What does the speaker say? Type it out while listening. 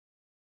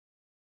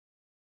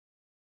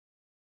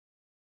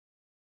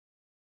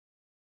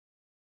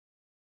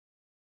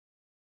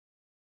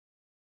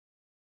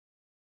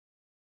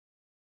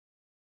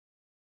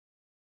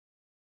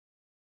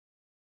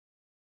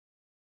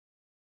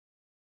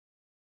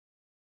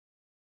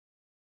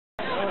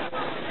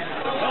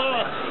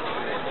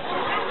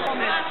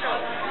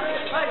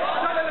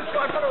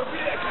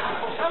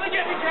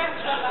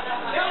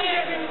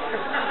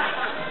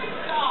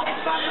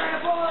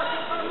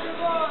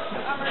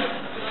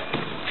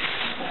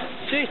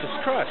Jesus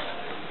Christ.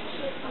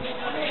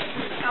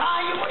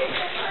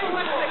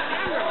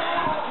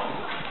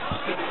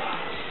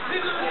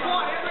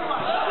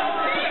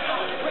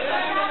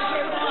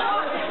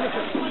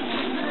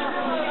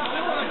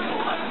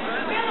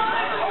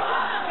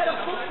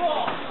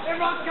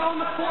 Everyone's going on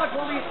the quad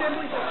while the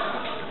assembly's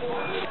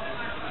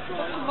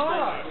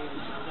tomorrow.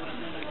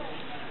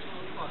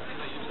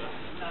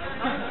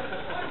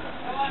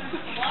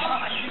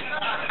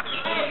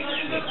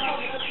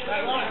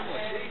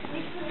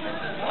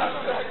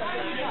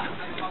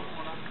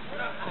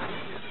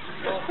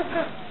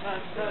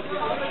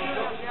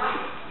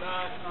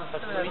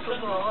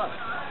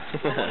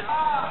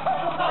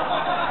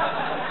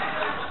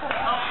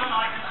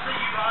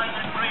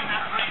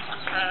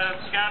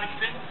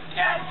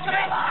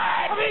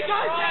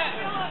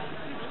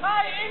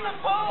 Hey, in the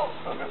pool!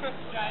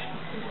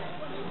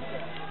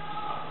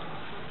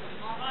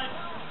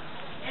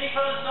 Any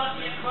fellas not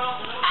yet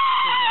 12?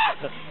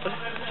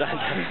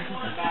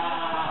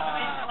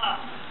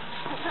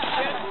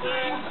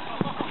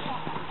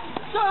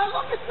 So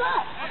look at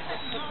that!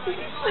 Did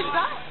you see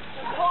that?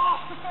 Oh.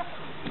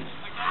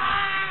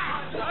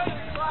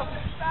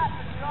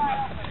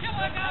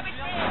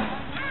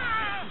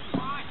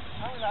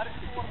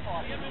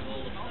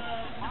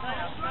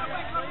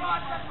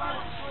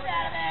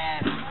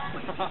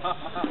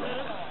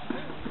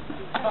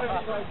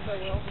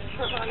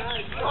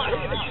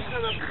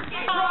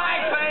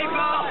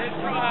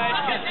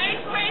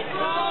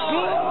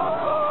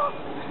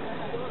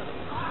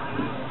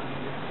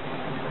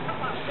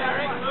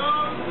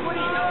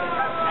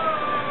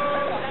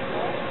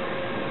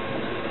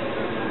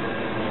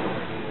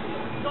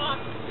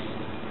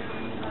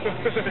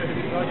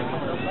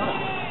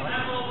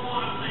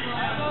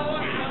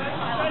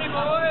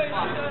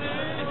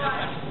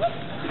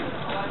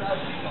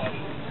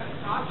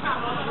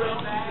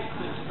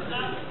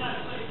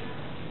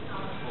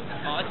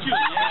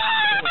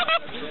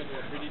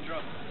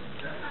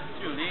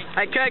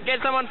 Hey Kurt, get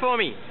someone for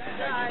me.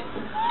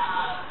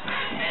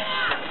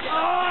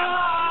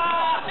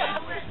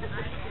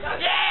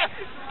 Yes!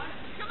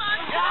 Come on!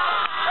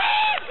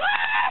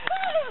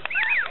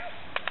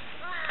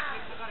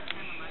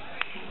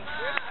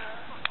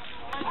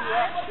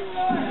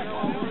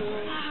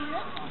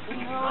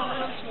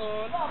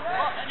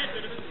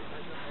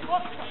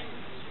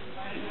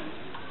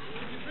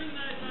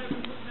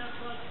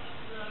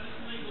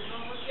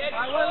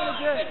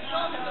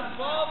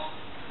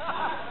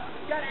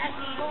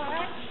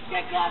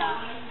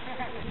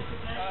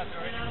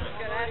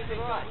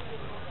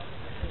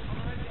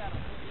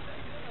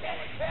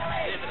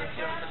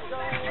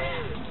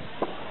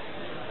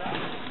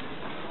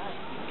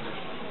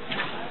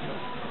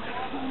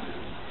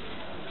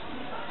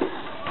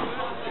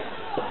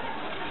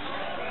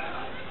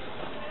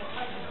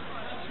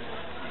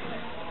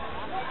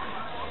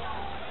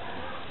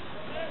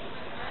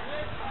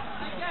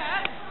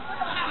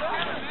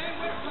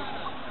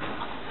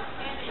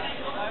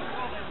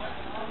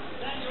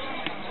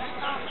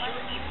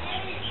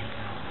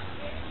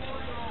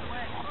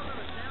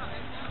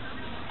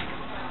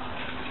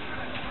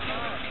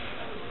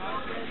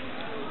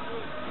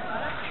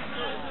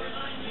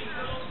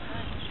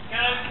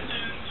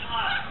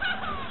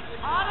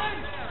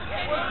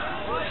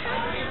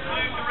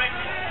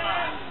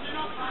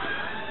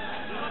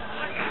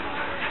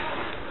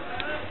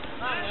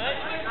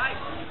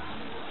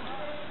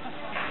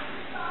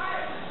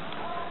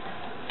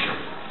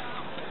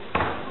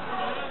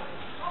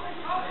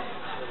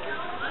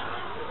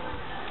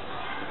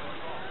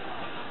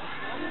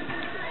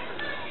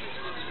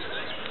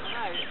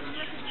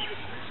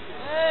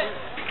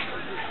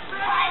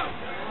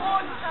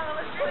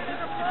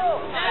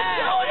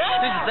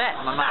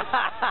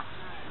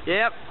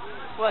 Yep.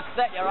 What's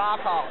that, your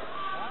asshole?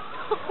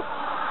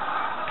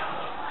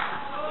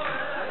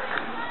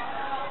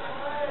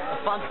 The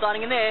fun's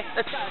starting in there.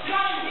 Let's go.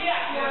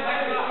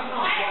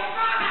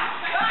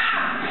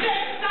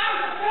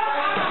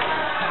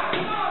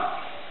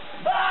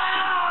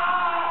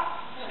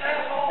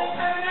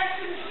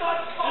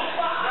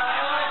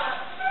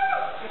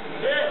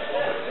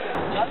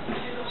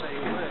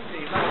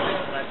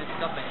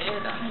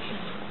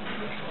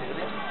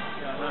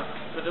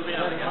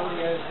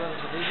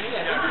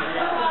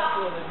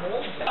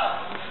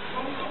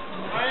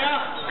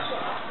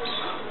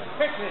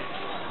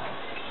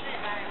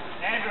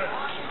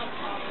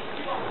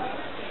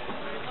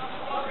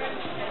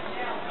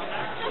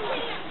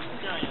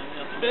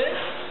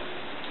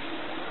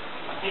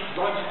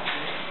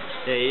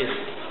 Yeah, he is.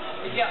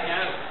 He's got me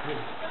out.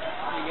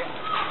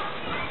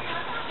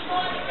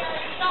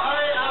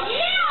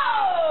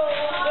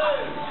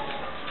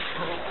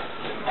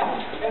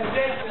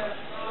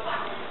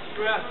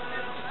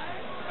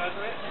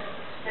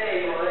 Hey,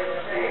 boys.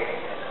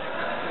 Hey.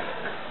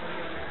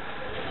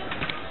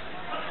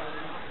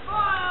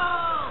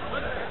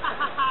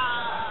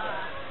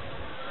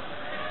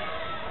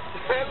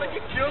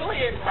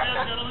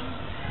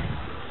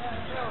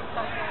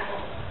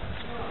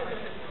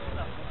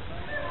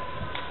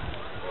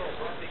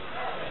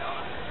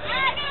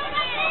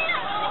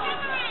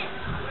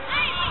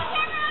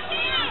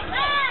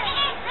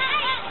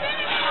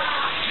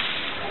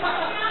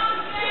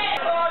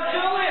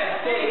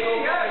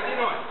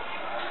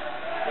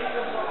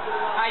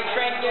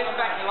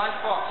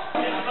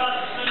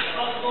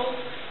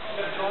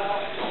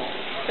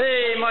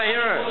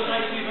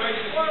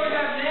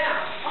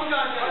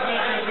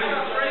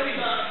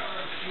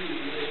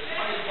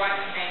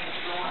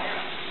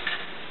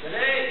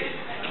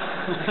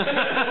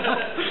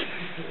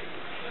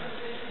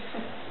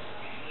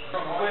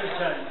 Where's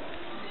James?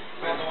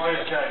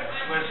 Where's James?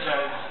 Where's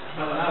James?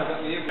 No, I've got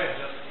the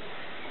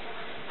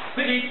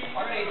Biggie!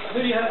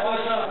 Biggie, have a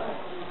close up.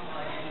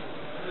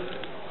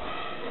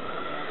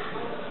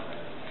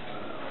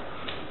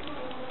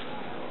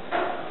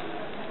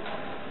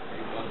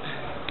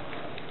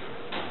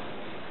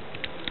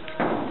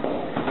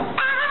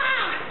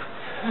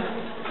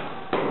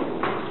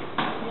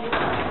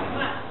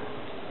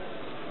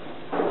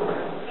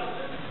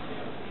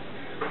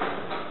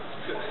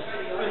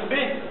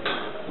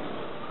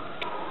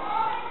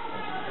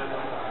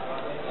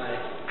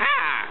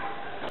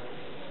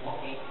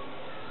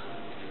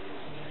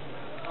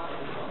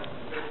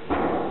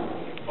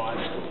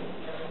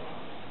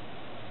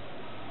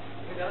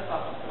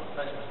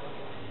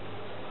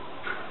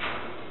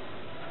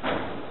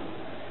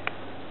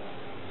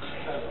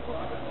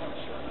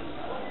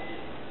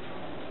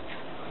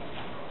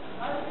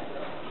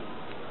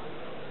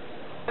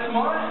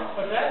 Tomorrow?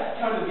 What's that?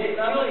 Time to get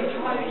Julie,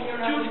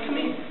 Jules, come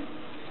in.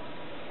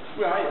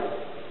 Where are you?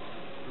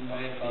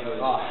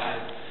 Oh,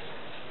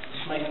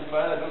 just make it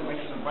better, don't make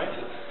it embrace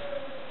it.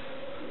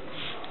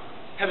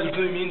 Have a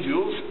zoom in,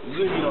 Jules.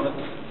 Zoom in on it.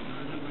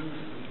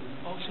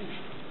 Oh, shit.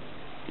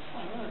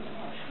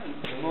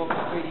 More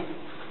pretty.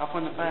 Up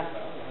on the back.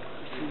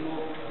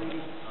 More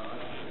pretty.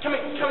 Come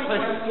in, teacher.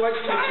 We are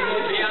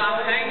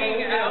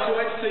hanging out.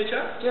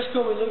 Teacher. Just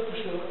call me Luke for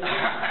sure. We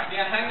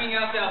are hanging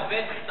out our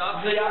best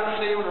stuff. So you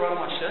want to run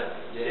my shirt?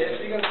 Yeah.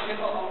 So you're going to get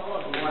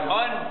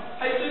on.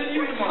 Hey, so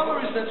what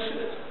colour is that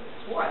shirt?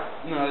 It's white.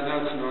 No, it's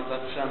not.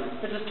 That's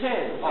It's a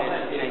tan. Oh,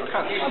 yeah.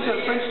 I've got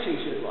a French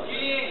t-shirt like that.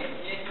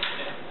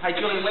 Yeah. Hey,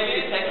 Julie, where's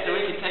your text?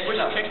 Where's your text? Where's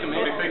your text, man?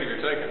 What do you think if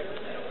you take it?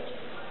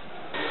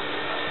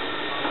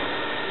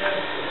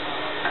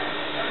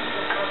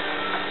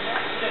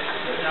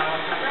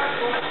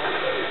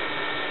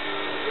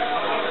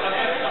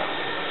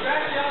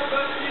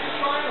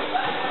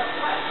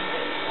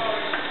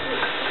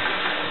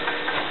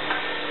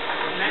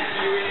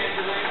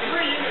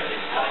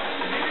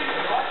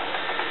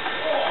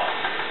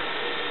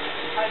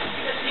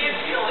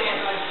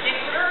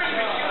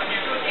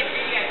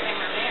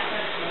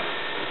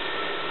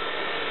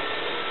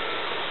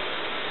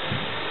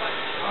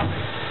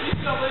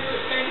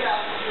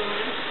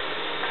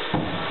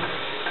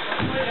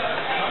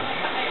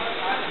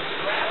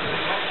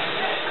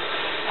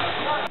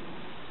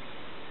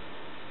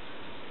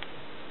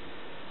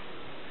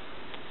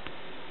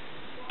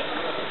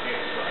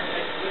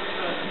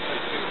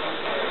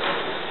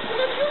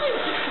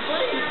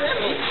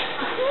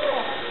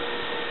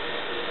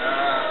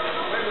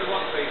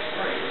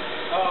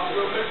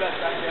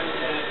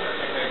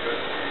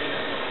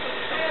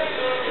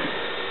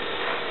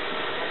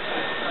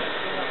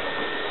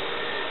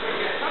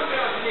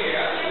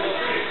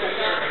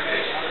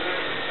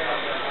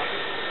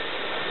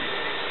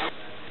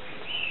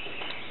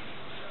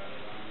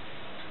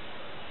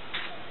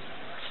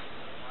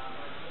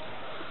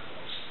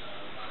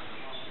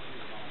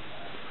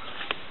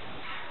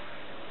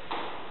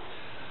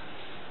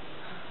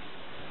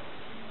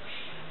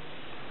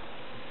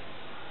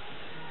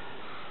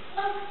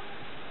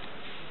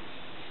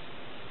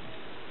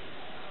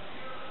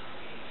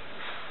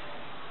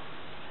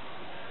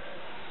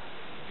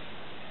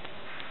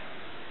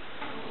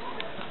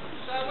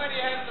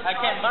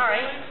 Okay,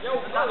 Murray,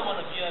 another one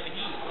of you over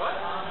here. What?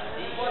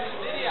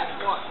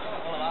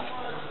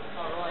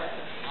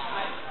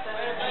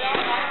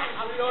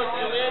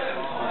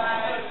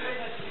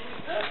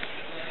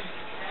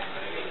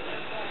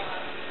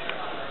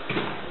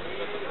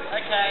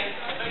 Okay.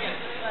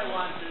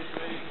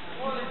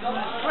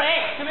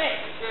 Frank, come here.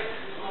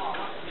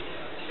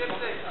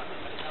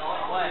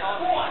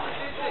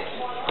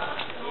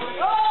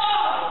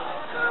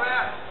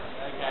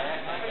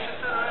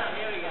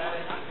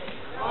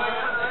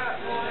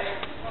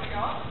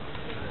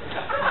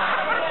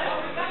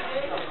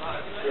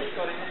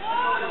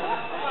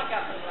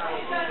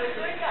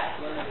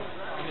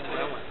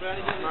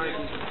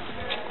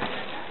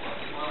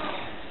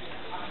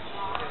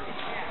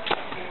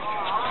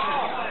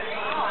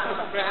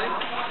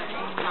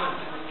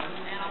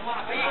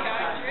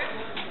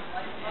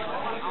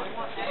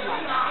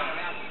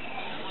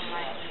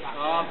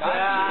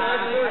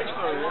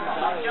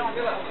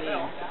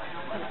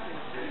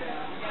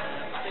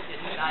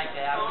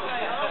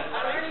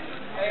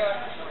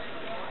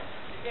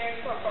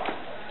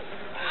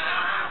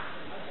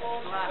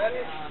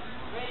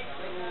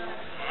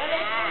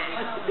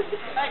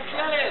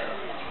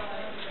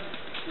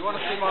 You want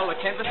to see my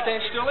canvas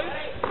dance, Julie?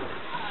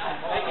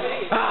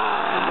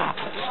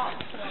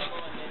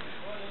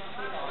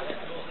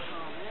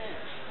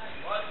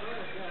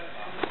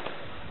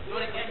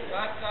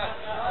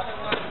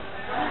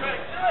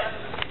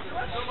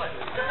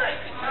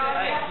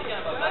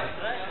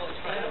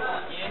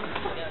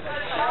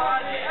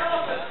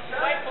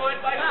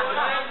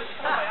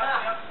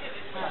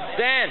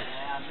 Dan!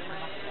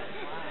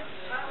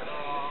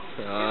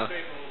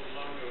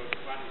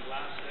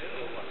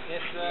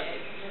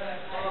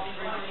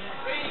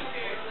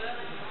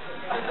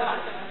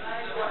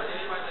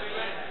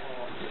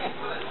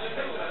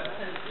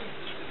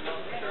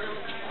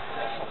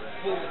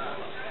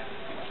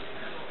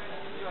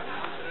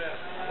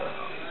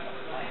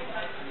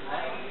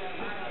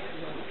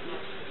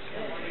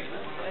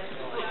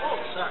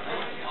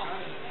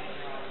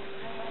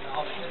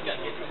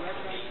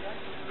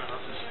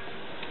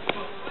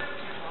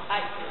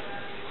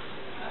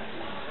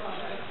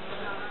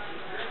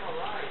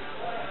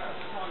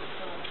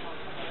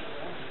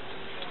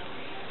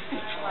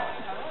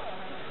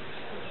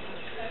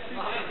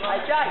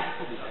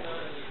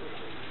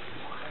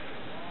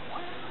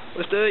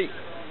 Let's do it.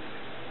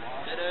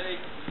 Terry.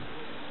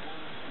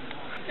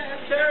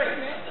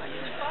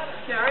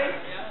 Terry.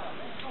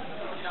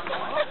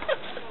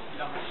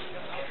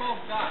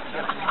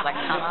 Like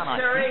cunt, aren't I?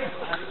 Terry.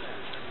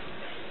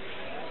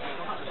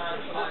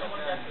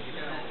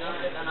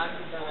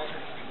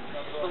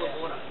 Full of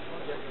water.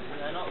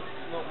 No,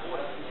 not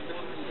water.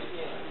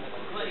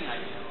 Cleaning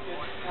agent.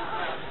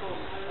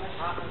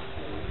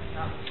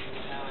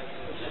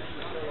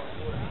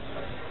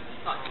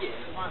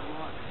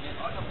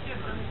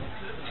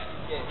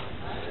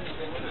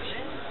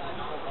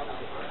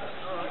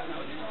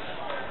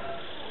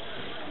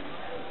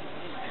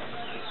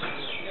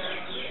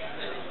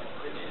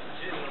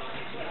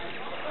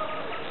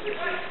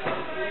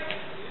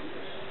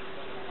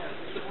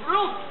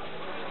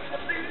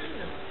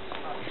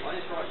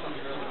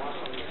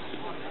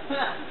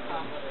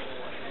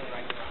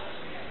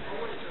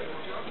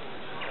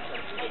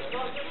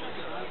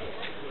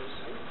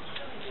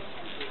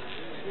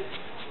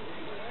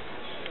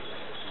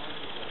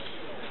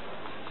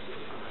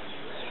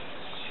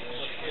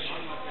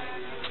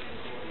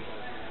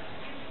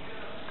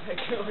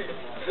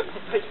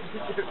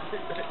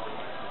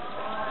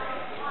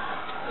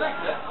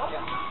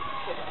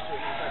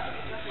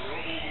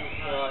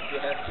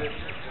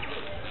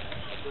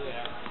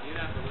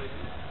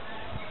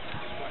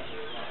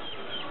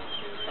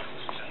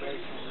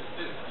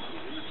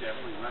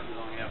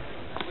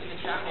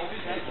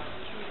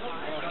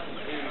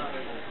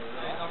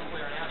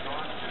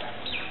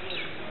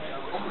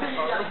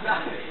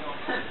 Definitely